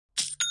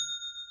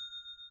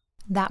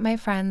That, my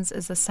friends,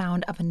 is the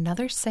sound of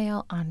another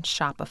sale on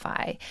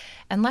Shopify.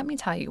 And let me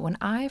tell you, when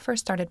I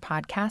first started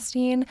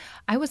podcasting,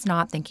 I was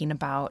not thinking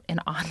about an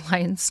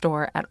online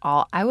store at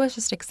all. I was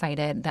just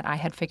excited that I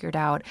had figured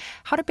out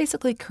how to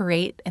basically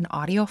create an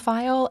audio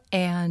file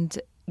and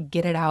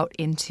get it out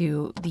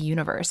into the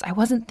universe. I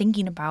wasn't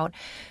thinking about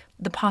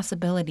the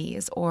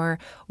possibilities or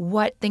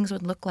what things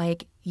would look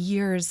like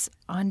years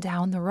on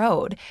down the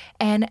road.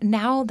 And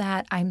now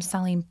that I'm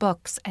selling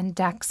books and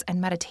decks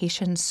and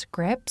meditation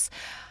scripts,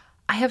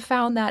 I have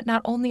found that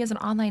not only is an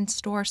online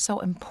store so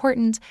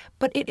important,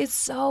 but it is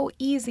so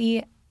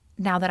easy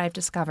now that I've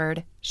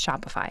discovered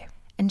Shopify.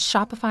 And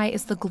Shopify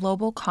is the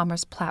global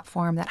commerce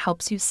platform that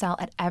helps you sell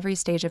at every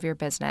stage of your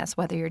business,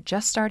 whether you're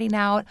just starting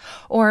out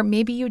or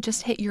maybe you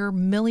just hit your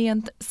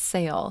millionth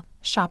sale.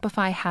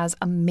 Shopify has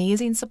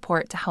amazing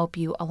support to help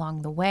you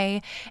along the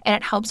way, and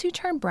it helps you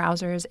turn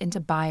browsers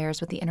into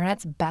buyers with the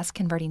internet's best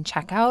converting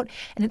checkout,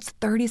 and it's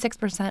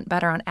 36%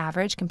 better on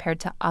average compared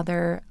to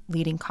other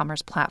leading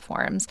commerce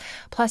platforms.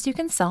 Plus, you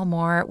can sell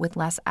more with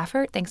less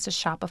effort thanks to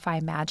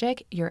Shopify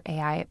Magic, your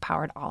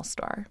AI-powered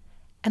all-store.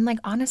 And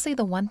honestly,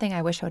 the one thing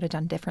I wish I would have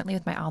done differently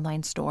with my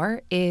online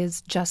store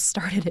is just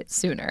started it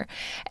sooner.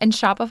 And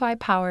Shopify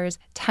powers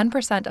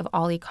 10% of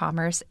all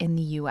e-commerce in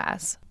the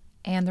US.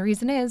 And the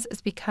reason is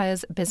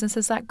because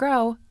businesses that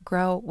grow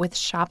with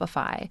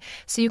Shopify.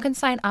 So you can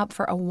sign up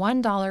for a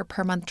 $1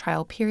 per month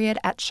trial period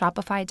at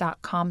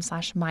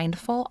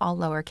shopify.com/mindful, all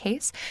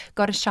lowercase.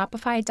 Go to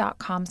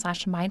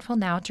shopify.com/mindful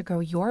now to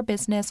grow your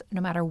business no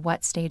matter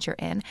what stage you're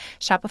in.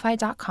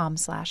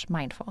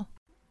 Shopify.com/mindful.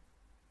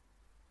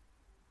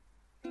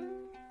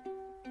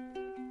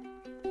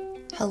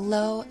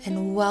 Hello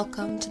and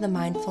welcome to the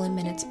Mindful in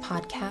Minutes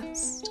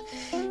podcast,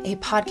 a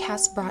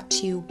podcast brought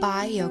to you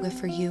by Yoga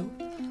for You,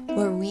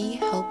 where we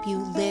help you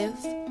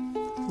live,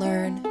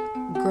 learn,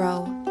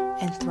 grow,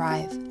 and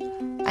thrive.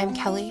 I'm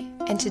Kelly,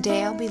 and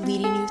today I'll be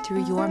leading you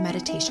through your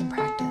meditation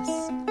practice.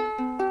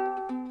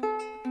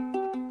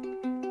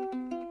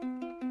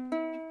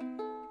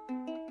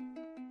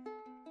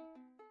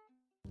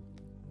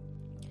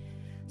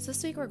 So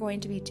this week we're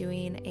going to be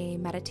doing a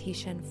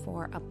meditation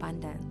for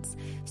abundance.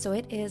 So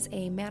it is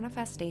a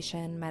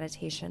manifestation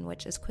meditation,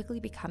 which is quickly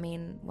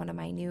becoming one of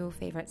my new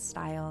favorite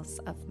styles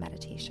of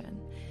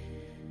meditation.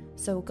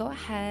 So go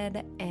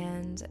ahead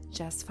and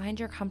just find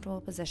your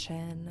comfortable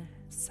position,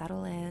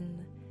 settle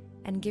in,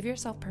 and give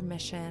yourself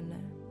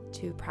permission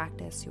to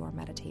practice your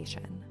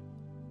meditation.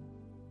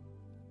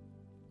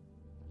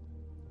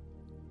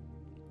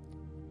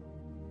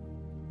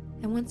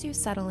 And once you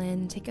settle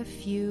in, take a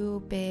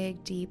few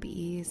big, deep,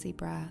 easy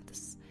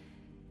breaths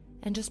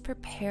and just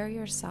prepare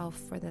yourself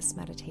for this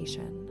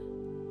meditation.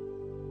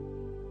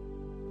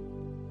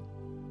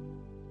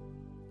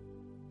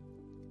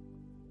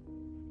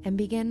 And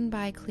begin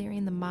by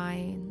clearing the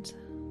mind,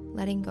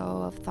 letting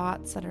go of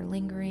thoughts that are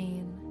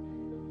lingering,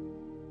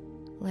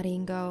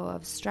 letting go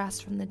of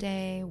stress from the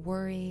day,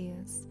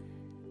 worries,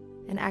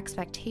 and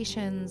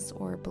expectations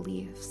or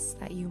beliefs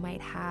that you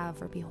might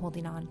have or be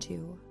holding on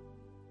to.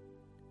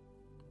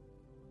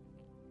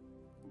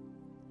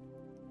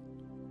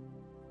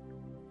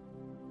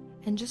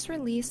 And just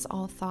release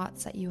all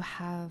thoughts that you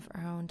have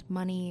around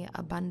money,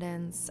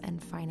 abundance,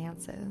 and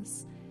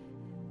finances.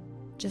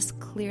 Just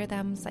clear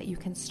them so that you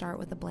can start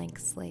with a blank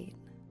slate.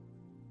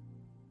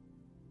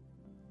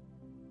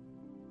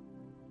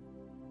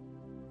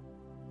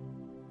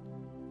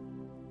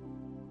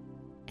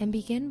 And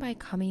begin by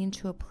coming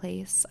to a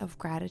place of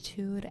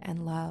gratitude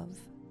and love.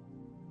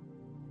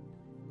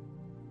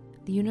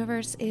 The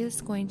universe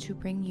is going to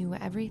bring you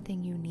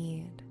everything you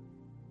need.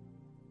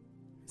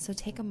 So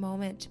take a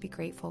moment to be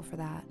grateful for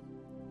that.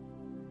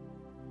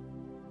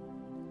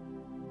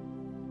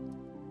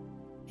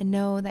 And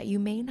know that you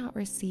may not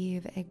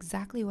receive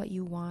exactly what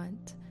you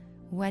want,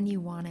 when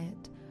you want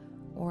it,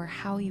 or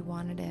how you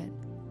wanted it,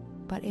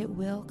 but it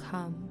will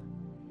come,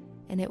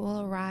 and it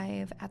will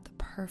arrive at the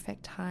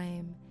perfect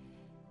time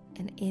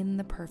and in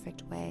the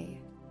perfect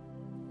way.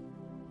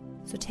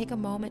 So take a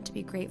moment to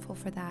be grateful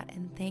for that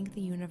and thank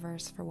the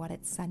universe for what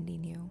it's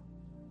sending you.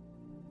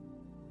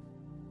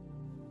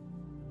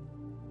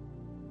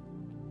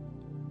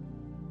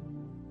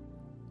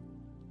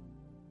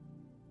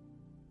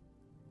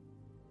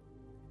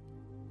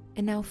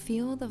 And now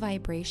feel the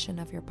vibration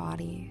of your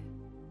body.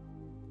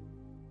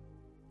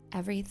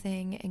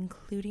 Everything,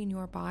 including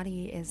your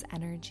body, is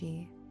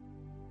energy.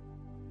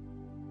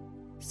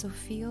 So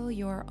feel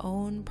your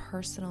own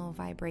personal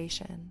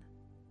vibration.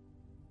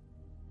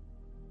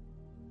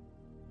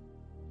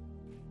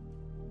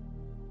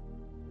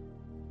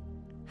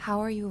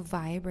 How are you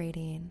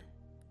vibrating?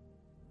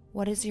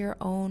 What is your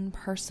own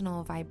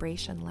personal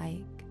vibration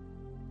like?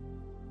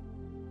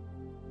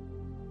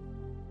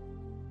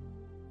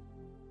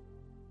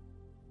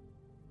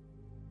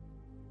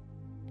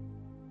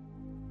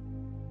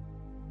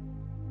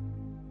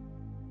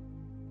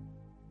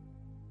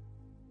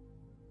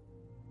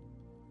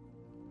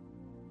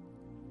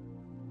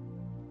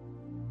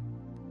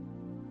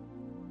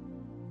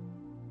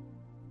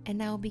 And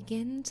now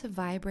begin to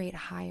vibrate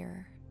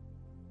higher.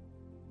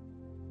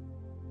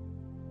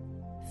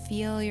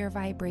 Feel your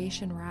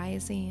vibration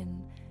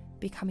rising,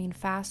 becoming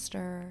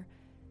faster,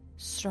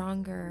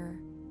 stronger,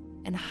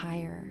 and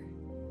higher.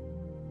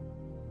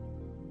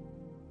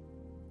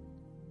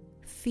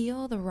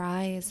 Feel the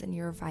rise in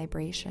your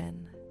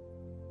vibration.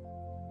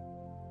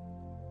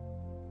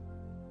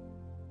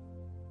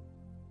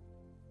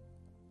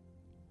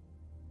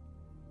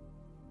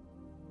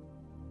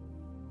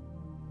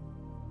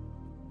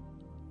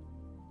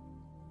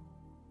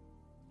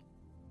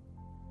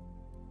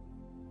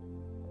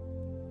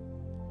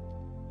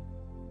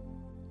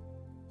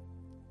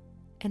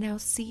 And now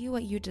see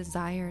what you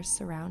desire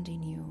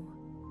surrounding you.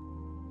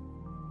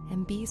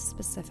 And be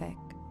specific.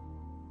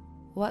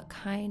 What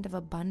kind of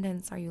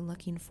abundance are you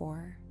looking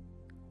for?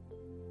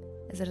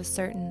 Is it a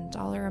certain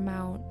dollar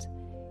amount?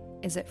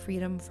 Is it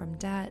freedom from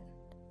debt?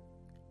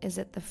 Is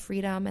it the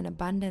freedom and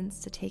abundance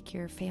to take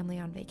your family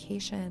on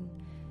vacation?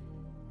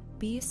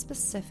 Be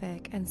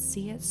specific and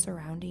see it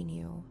surrounding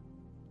you.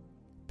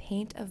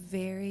 Paint a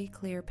very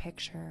clear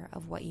picture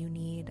of what you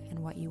need and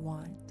what you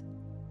want.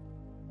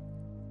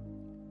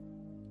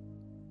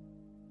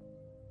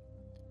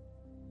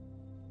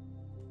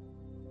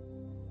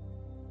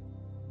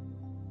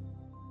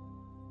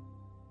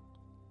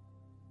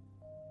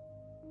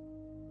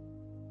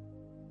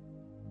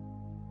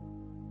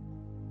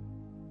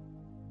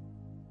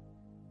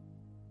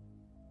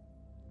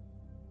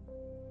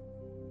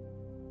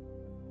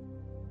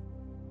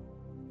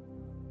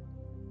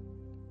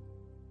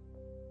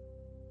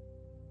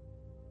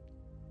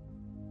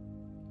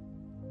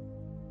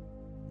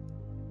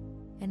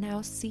 And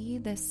now see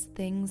this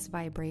thing's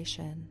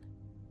vibration.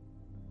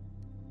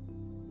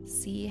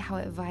 See how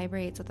it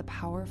vibrates with a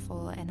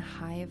powerful and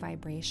high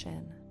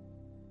vibration.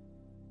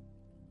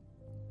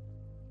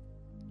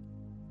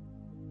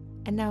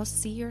 And now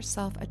see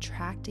yourself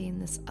attracting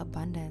this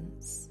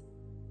abundance.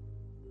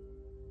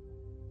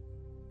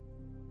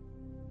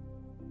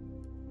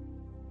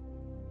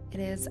 It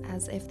is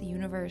as if the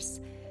universe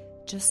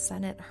just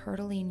sent it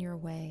hurtling your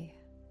way.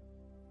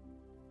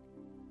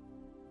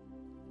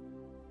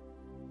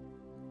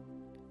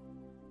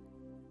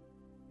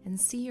 And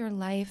see your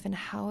life and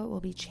how it will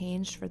be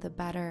changed for the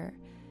better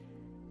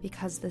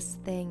because this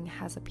thing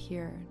has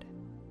appeared.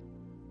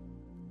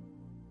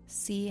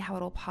 See how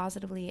it will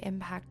positively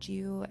impact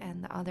you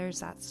and the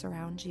others that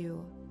surround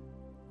you.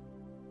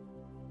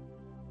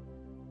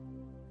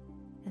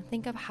 And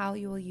think of how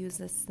you will use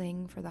this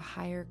thing for the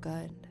higher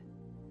good.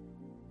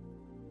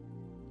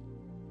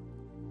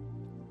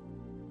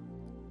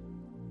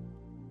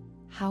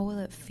 How will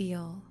it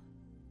feel?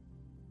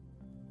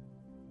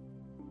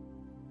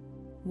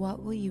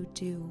 What will you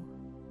do?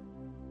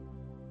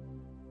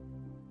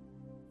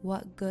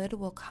 What good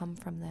will come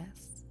from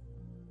this?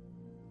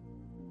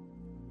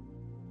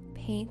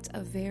 Paint a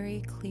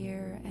very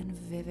clear and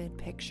vivid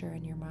picture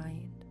in your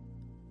mind.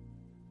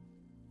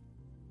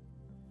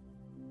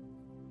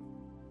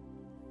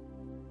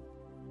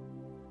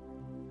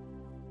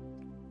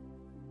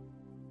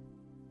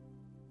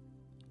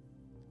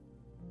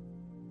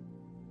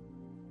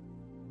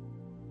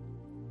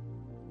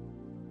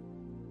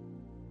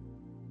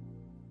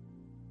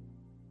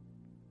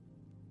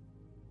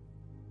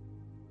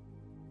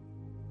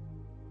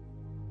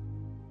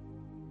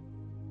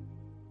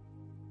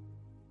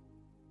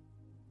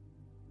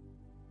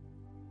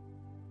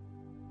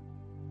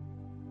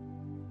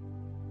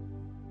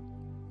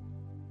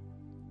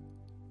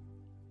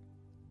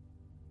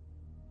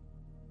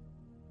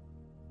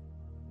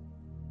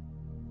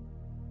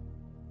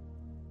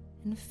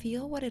 And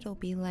feel what it'll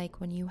be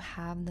like when you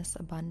have this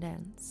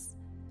abundance.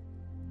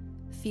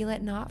 Feel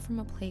it not from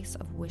a place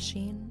of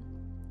wishing,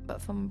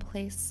 but from a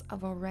place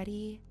of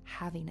already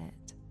having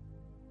it.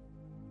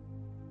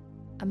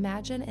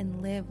 Imagine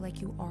and live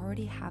like you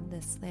already have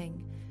this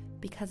thing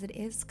because it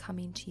is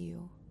coming to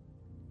you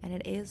and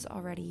it is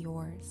already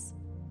yours.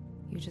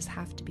 You just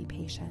have to be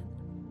patient.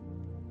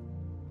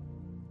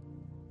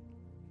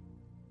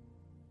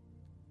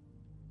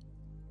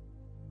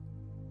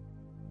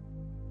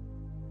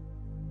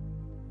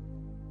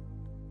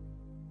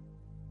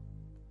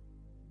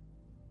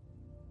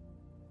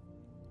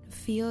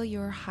 Feel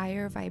your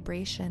higher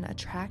vibration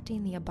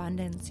attracting the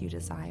abundance you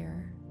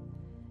desire.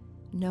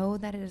 Know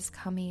that it is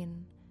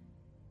coming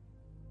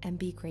and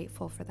be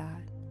grateful for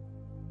that.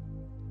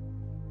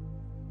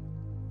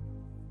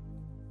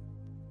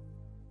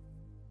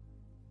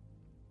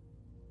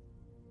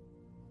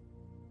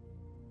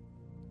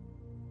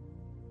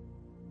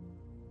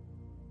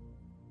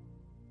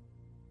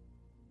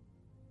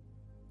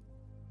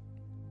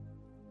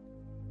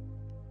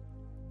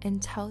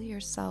 And tell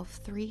yourself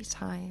 3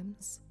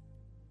 times,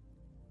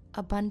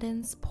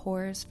 abundance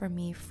pours from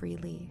me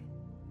freely.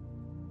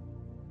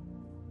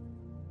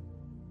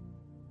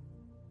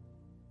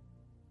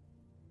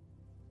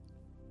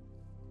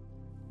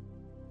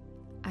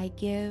 I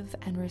give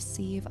and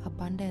receive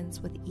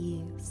abundance with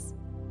ease.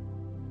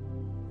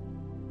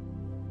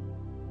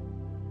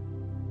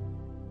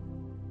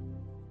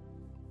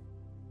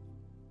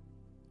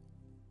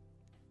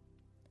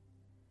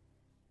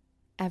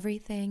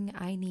 Everything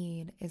I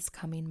need is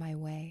coming my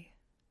way.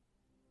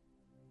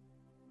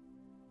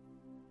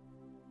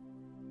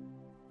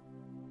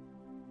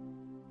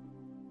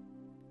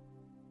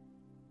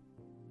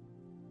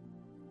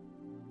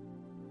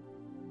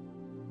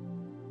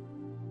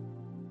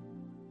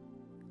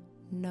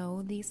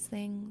 know these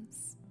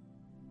things,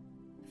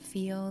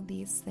 feel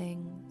these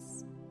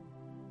things,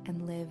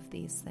 and live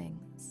these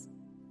things.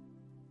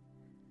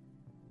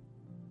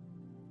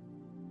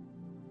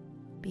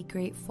 Be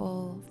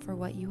grateful for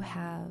what you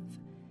have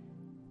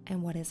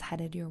and what is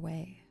headed your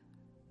way.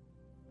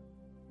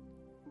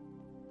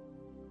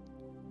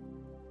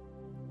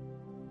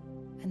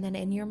 And then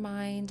in your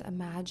mind,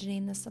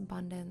 imagining this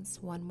abundance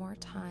one more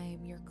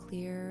time, your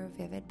clear,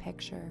 vivid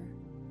picture.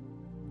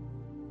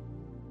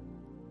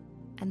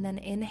 And then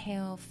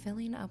inhale,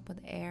 filling up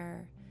with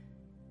air,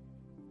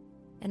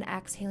 and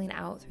exhaling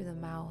out through the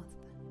mouth,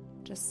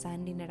 just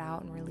sending it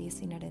out and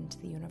releasing it into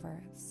the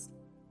universe.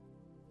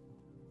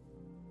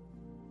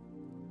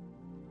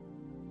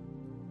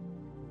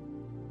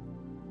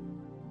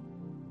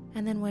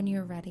 And then when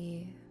you're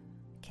ready,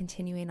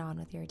 continuing on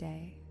with your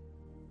day.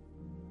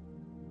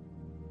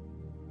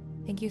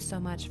 Thank you so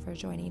much for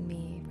joining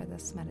me for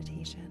this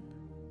meditation.